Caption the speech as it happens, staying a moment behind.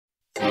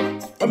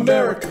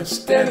America,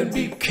 stand and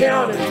be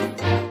counted,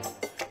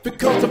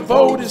 because the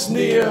vote is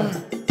near.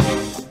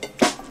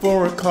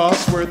 For a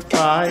cause worth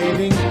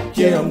fighting,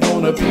 yeah, I'm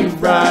gonna be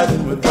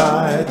riding with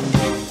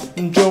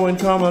Biden. Joe and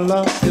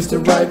Kamala is the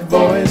right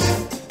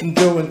voice.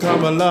 Joe and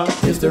Kamala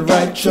is the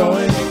right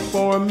choice.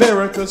 For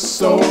America's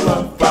soul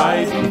I'm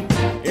fighting,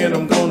 and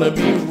I'm gonna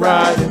be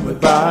riding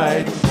with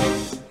Biden.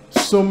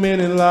 So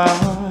many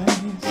lies,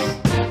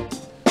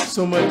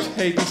 so much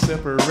hate and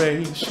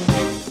separation.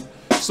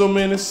 So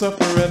many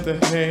suffer at the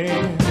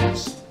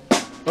hands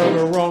of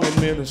a wrong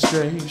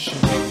administration.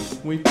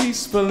 We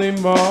peacefully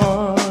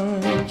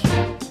march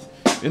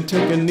and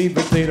take a knee,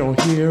 but they don't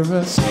hear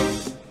us.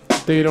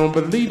 They don't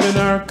believe in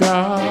our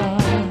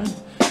God,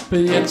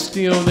 but yet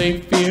still they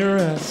fear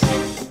us.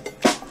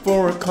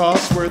 For a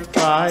cause worth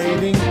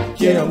fighting,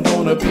 yeah, I'm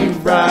gonna be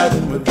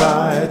riding with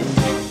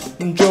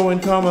Biden. Joe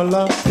and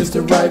Kamala is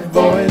the right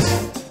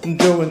voice.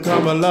 Joe and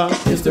Kamala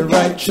is the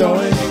right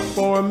choice.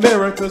 For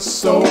America's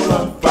soul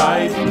I'm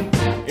fighting,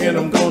 and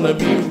I'm gonna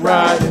be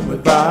riding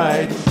with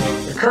Biden.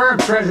 The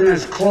current president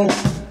has cloaked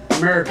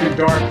American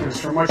darkness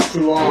for much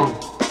too long.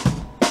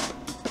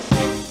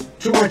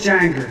 Too much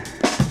anger,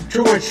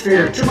 too much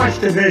fear, too much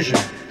division.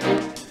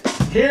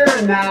 Here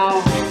and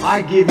now,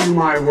 I give you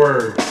my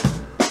word.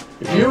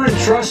 If you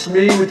entrust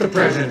me with the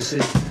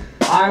presidency,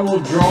 I will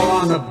draw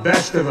on the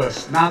best of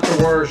us, not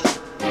the worst.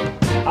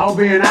 I'll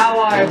be an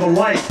ally of the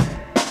light,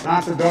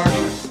 not the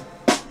darkness.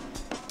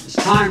 It's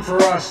time for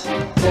us,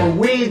 for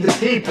we the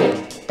people,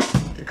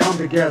 to come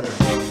together.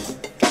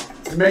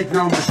 And make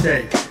no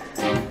mistake,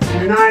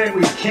 united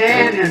we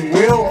can and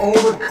will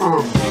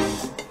overcome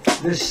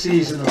this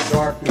season of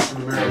darkness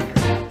in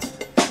America.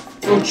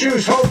 We'll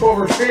choose hope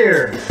over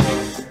fear,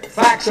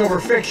 facts over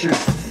fiction,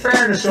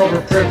 fairness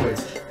over privilege.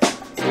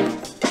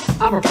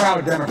 I'm a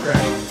proud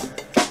Democrat,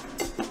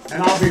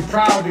 and I'll be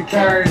proud to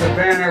carry the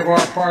banner of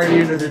our party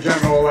into the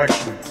general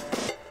election.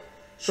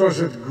 So it's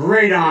with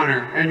great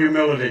honor and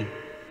humility,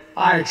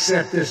 I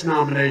accept this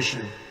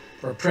nomination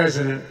for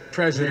President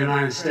of the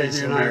United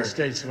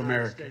States of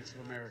America.